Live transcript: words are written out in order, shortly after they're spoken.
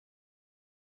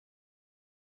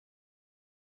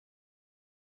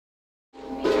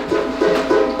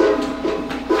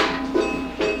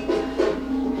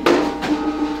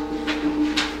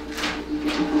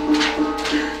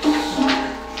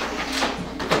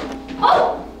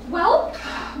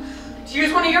To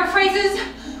use one of your phrases,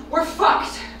 we're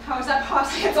fucked. How is that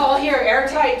possible? It's all here,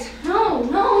 airtight. No.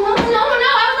 How is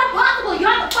that possible? You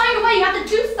have to find a way. You have to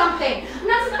do something. I'm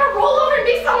not just gonna roll over and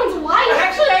be someone's wife.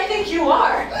 Actually, I think you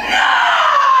are.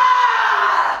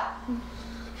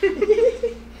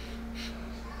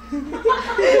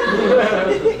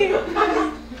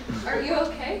 Are you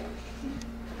okay?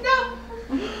 No.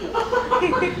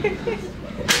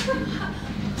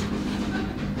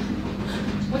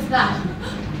 What's that?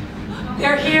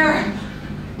 They're here.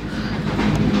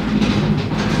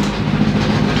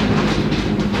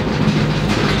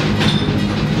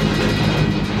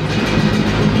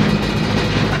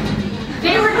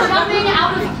 They were jumping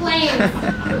out of planes.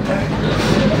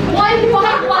 One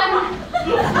by one,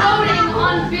 floating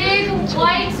on big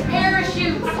white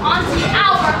parachutes onto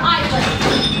our island.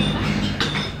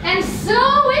 And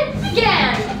so it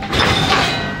began.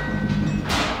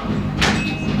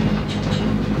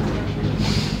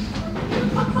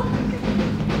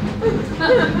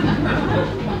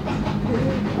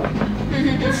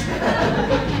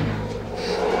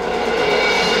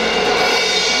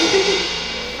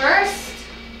 First,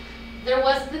 there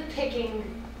was the picking.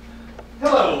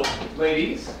 Hello,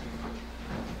 ladies.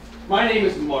 My name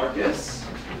is Marcus,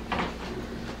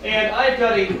 and I've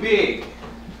got a big,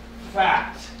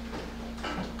 fat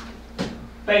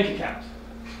bank account.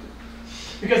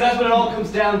 Because that's what it all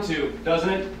comes down to, doesn't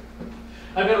it?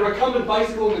 I've got a recumbent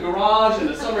bicycle in the garage and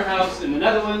a summer house in the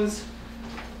Netherlands.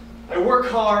 I work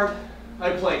hard,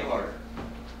 I play hard.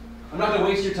 I'm not going to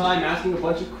waste your time asking a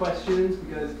bunch of questions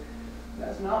because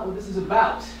that's not what this is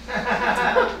about.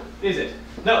 Is it?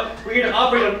 No, we're here to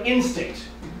operate on instinct.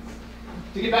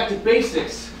 To get back to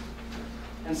basics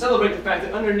and celebrate the fact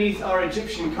that underneath our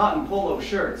Egyptian cotton polo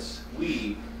shirts,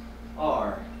 we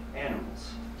are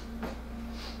animals.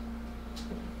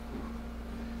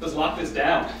 Let's lock this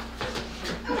down.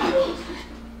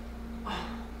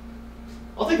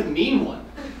 I'll take the mean one.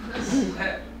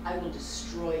 I will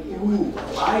destroy you. Ooh, a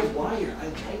live wire. I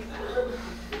like that.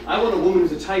 I want a woman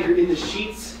who's a tiger in the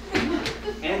sheets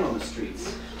and on the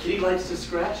streets. Kitty likes to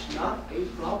scratch, not a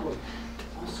problem.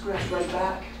 I'll scratch right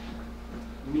back.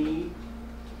 Me.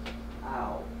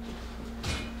 Ow.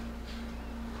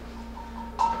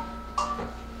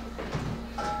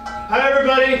 Hi,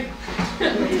 everybody.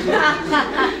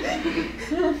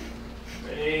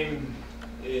 My name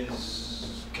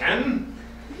is Ken,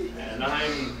 and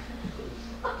I'm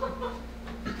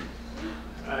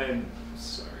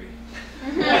sorry. I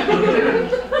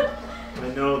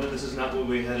know that this is not what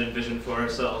we had envisioned for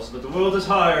ourselves, but the world is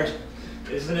hard,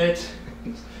 isn't it?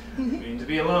 I mean, to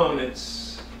be alone,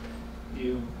 it's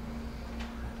you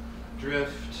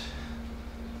drift.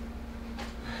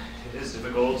 It is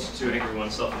difficult to anchor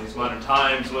oneself in these modern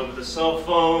times, what with the cell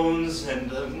phones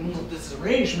and this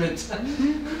arrangement.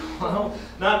 Well,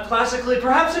 not classically,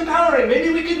 perhaps empowering.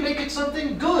 Maybe we could make it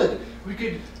something good. We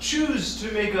could choose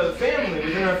to make a family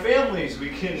within our families. We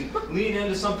can lean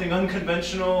into something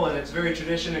unconventional and its very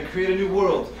tradition and create a new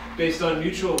world based on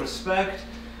mutual respect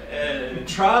and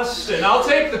trust. And I'll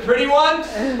take the pretty one.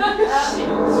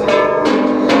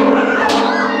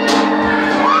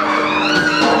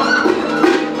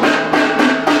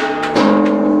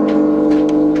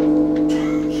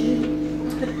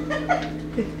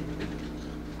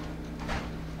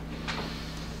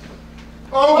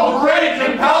 Oh, great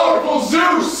and powerful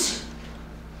Zeus!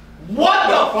 What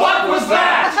the fuck was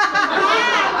that?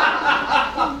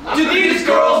 Do these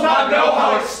girls not know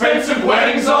how expensive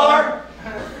weddings are?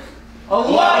 A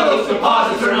lot of those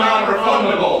deposits are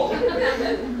non-refundable.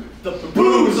 The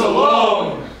booze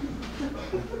alone.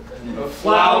 The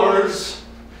flowers.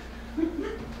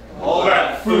 All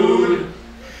that food.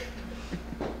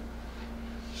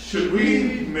 Should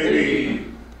we maybe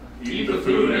eat the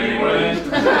food anyway?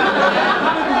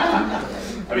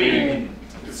 I mean,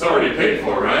 it's already paid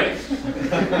for, right?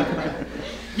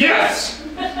 Yes!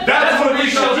 That's what we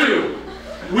shall do!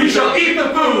 We shall eat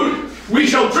the food! We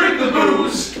shall drink the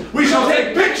booze! We shall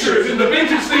take pictures in the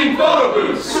vintage-themed photo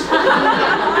booths!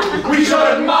 We shall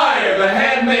admire the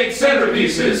handmade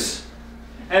centerpieces!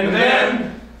 And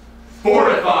then,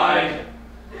 fortified,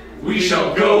 we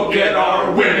shall go get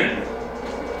our women!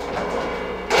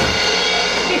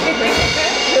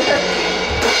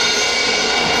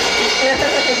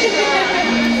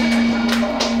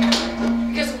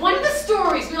 Because one of the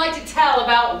stories we like to tell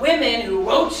about women who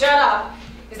won't shut up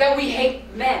is that we hate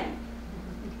men.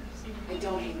 I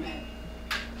don't hate men.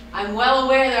 I'm well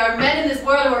aware there are men in this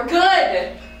world who are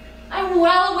good. I'm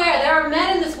well aware there are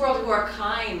men in this world who are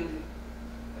kind.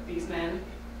 But these men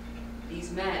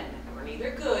are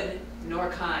neither good nor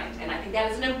kind. And I think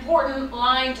that is an important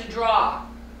line to draw.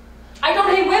 I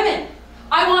don't hate women.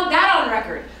 I want that on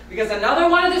record, because another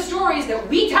one of the stories that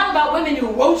we tell about women who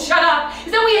won't shut up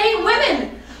is that we hate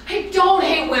women. I don't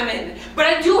hate women, but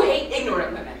I do hate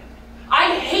ignorant women.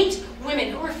 I hate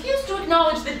women who refuse to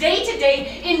acknowledge the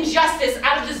day-to-day injustice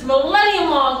out of this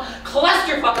millennium-long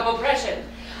clusterfuck of oppression,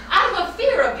 out of a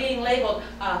fear of being labeled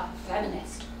a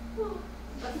feminist,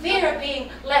 a fear of being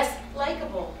less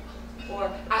likable,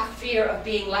 or a fear of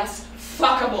being less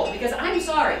fuckable. Because I'm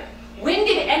sorry, when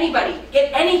did anybody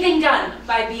get anything done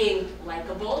by being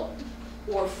likable,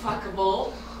 or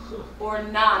fuckable, or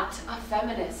not a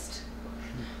feminist?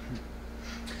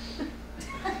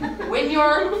 When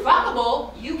you're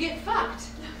fuckable, you get fucked.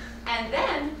 And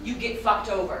then you get fucked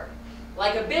over.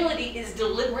 Likability is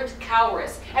deliberate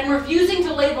cowardice. And refusing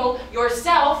to label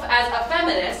yourself as a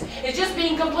feminist is just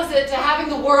being complicit to having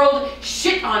the world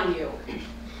shit on you.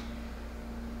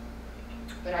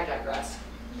 But I digress.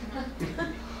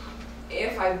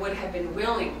 If I would have been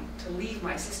willing to leave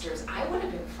my sisters, I would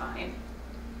have been fine.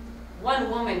 One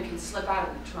woman can slip out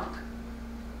of the trunk.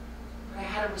 But I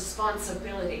had a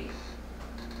responsibility.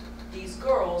 These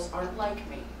girls aren't like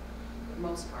me, for the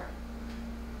most part.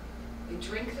 They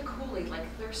drink the Kool-Aid like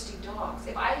thirsty dogs.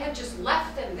 If I had just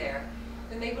left them there,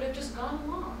 then they would have just gone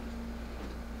along,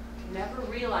 never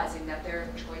realizing that their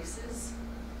choices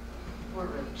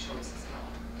weren't really choices at all.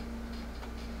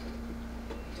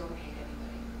 I don't hate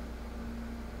anybody.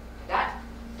 That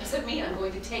doesn't mean I'm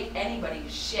going to take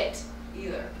anybody's shit,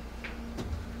 either.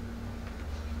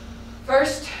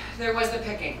 First, there was the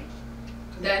picking.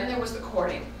 Then there was the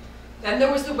courting. Then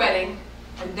there was the wedding,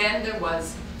 and then there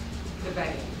was the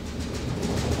begging.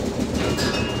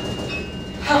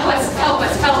 Help us, help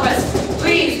us, help us.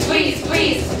 Please, please,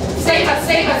 please. Save us,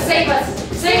 save us, save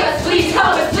us. Save us, please,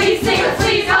 help us, please, save us,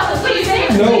 please, help us, please,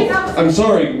 save us, please, help us. No, I'm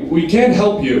sorry, we can't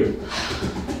help you.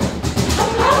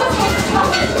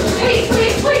 Help us, please,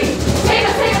 please, please. Save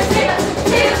us, save us, save us.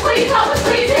 Save us, please, help us,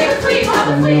 please, save us, please, help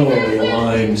us, please, save us, please. No,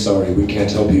 I'm sorry, we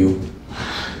can't help you.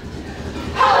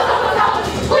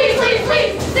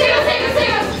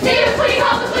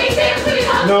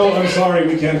 No, I'm sorry,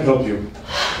 we can't help you.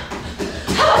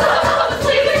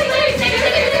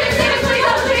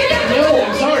 No,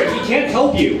 I'm sorry, we can't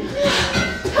help you.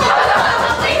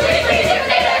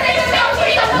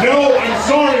 No, I'm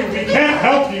sorry, we can't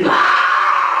help you.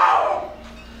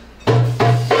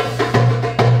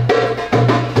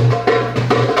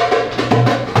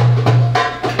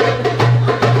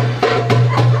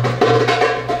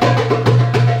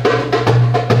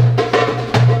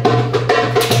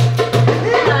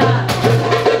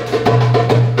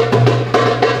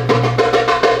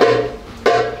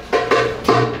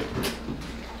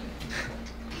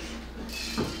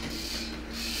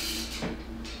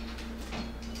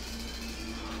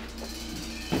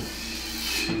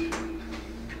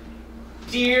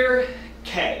 Dear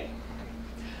Kay,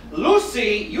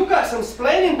 Lucy, you got some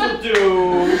splaining to do.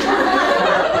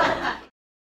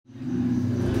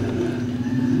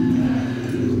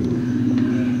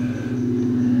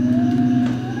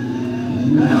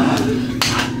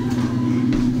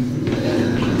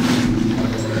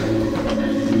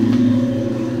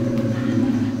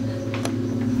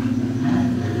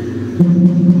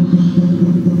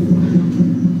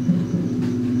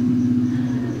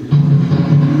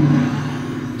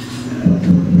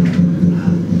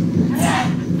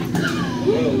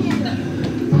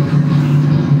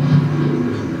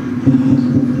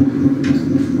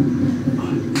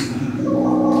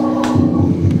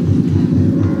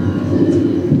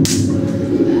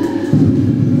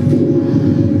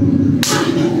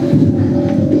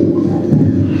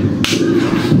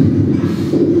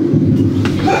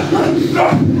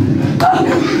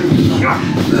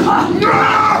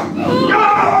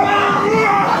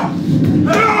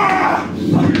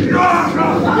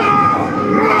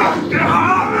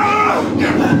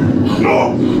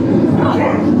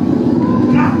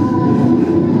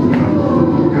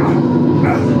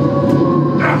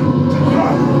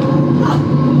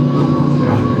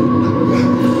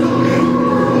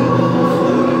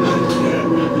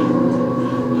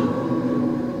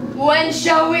 When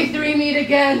shall we three meet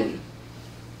again?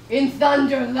 In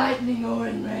thunder, lightning, or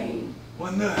in rain?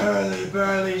 When the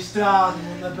hurly-burly's done,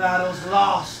 when the battle's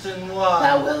lost and won.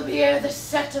 Thou will be ere the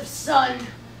set of sun.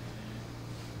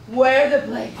 Where the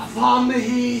place? Upon the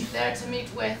heath. There to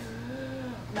meet with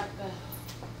Macbeth.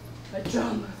 A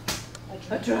drum,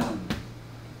 a drum.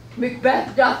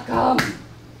 Macbeth doth come.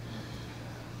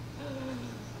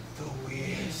 The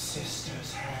weird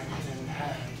sisters hand in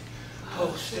hand,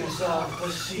 hostess of the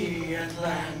sea and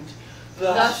land.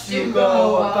 Thus you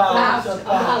go about,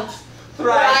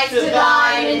 thrice to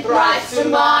thine and thrice to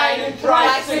mine, and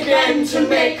thrice again to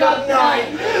make up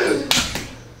 9.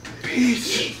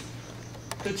 Peace.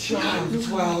 The charm's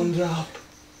wound up.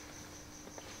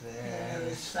 Fair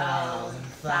is foul and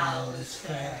foul is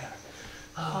fair.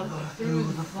 Hover through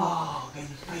the fog and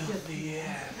filthy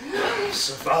air.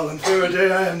 So foul and fair a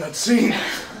day I have not seen.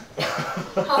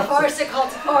 How far is it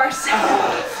called to force?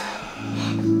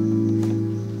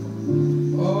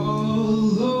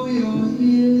 Although you're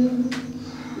here,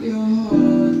 your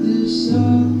heart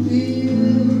disappears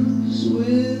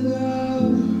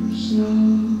without snow.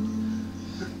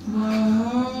 My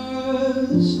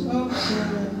heart's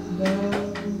upside down.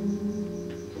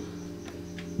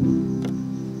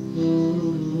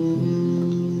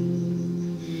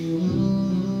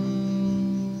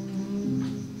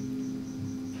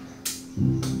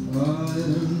 I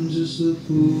am just a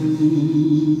fool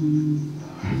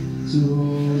to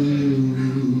hold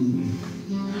you.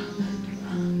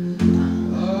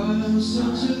 I'm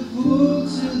such a fool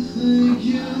to think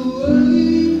you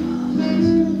away.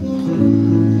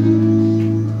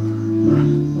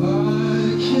 I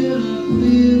cannot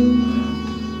feel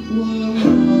what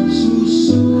once was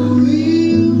so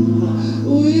real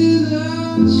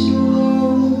without your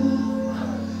love.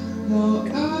 Now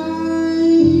I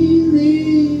need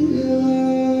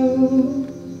love.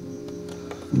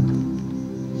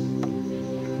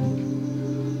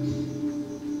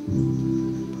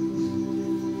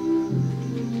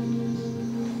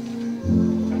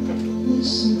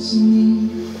 Listen to me,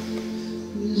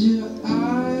 'cause your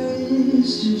eyes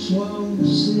just won't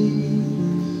see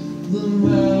the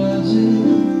magic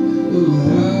of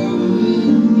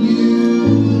having you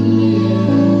near.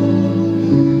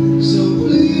 So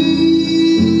please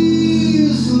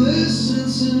listen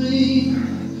to me.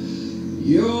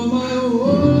 You're my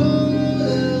one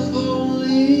and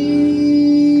only.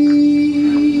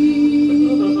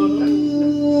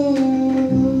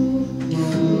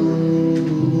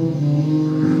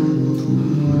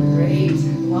 Great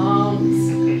lungs.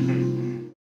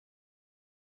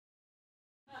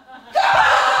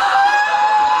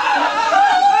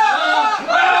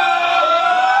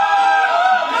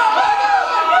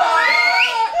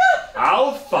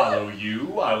 I'll follow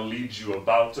you. I'll lead you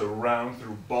about around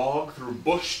through bog, through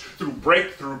bush, through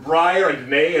brake, through briar, and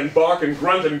neigh and bark and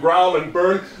grunt and growl and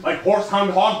burn like horse,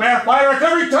 hound, hog, bear, fire at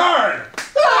every turn.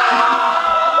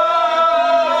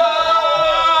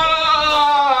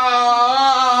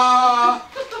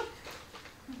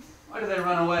 Why do they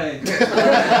run away?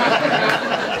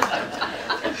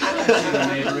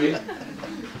 Knavery.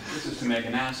 This is to make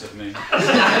an ass of me.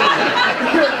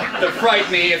 To fright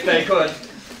me if they could.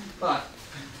 But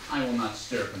I will not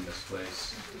stir from this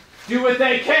place. Do what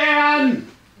they can!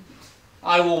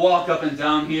 I will walk up and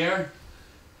down here,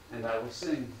 and I will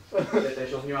sing, that they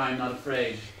shall hear I am not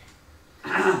afraid.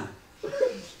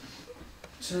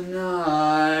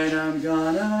 Tonight I'm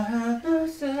gonna have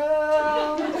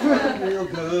myself a real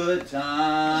good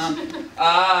time.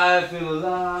 I feel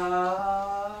alive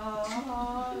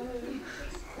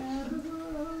and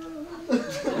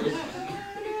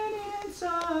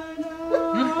inside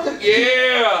out.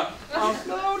 Yeah, I'm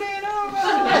floating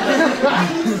around.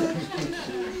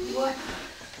 What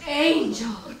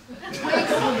angel wakes me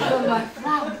from my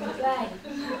flowery bed?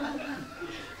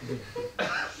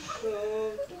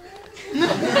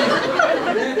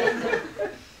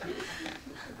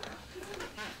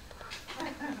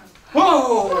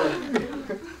 Whoa!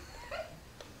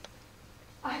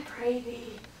 I pray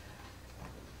thee,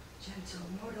 gentle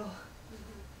mortal,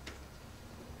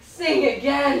 sing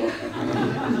again.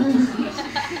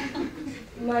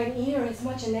 Mine ear is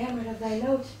much enamored of thy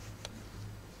note,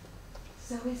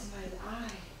 so is mine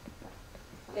eye,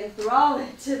 enthralled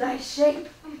to thy shape,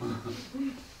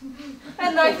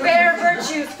 and thy fair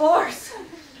virtue's force.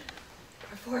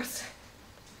 For force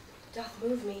doth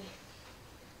move me,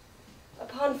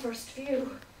 upon first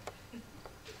view,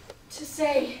 to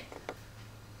say,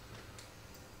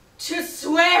 to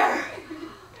swear,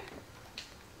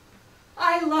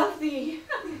 I love thee.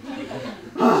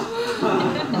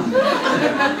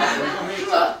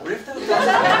 If thou dost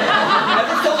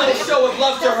ever so little show of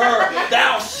love to her,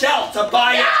 thou shalt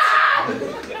abide it.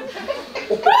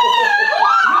 No,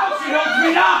 she knows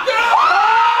me not!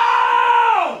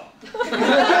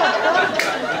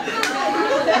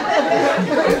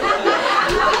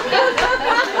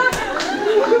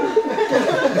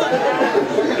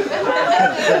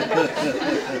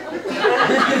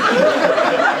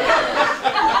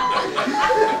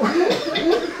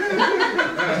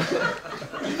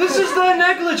 This is thy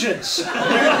negligence.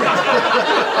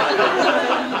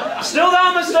 Still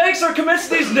thou mistakes or commits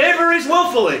these knaveries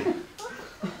willfully.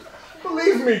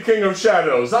 Believe Forgive me, King of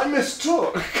Shadows, I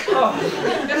mistook.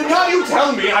 Did not you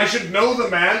tell me I should know the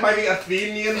man by the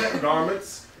Athenian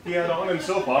garments he had on, and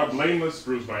so far blameless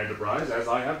proves my enterprise, as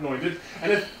I have anointed an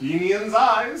Athenian's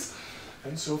eyes.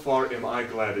 And so far am I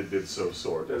glad it did so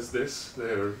sort, as this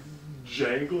their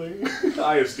jangling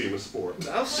I esteem a sport.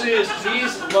 Thou seest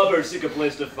these lovers seek a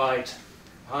place to fight.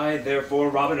 I, therefore,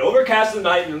 Robin, overcast the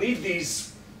night and lead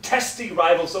these testy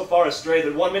rivals so far astray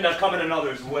that one may not come in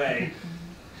another's way.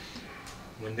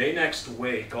 When they next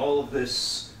wake, all of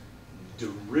this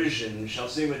derision shall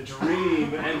seem a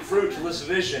dream and fruitless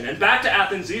vision, and back to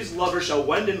Athens these lovers shall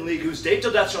wend in league, whose date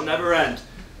till death shall never end.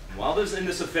 And while there's in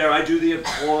this affair I do thee a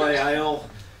ploy, I'll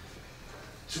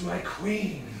to my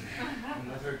queen,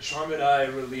 and with her charmed eye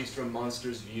released from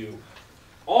monster's view,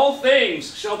 all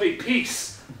things shall be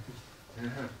peace.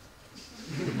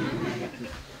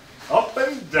 Up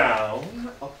and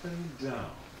down,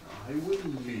 I will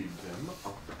lead them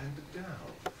up and down.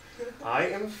 I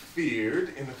am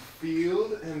feared in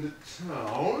field and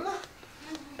town.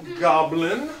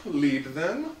 Goblin, lead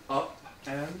them up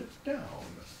and down.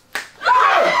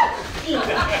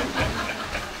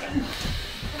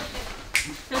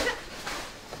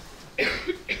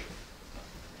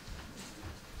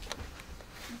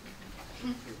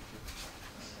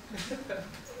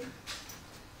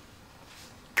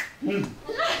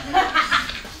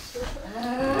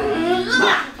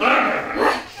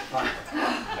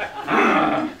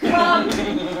 Come,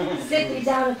 sit thee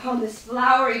down upon this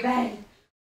flowery bed.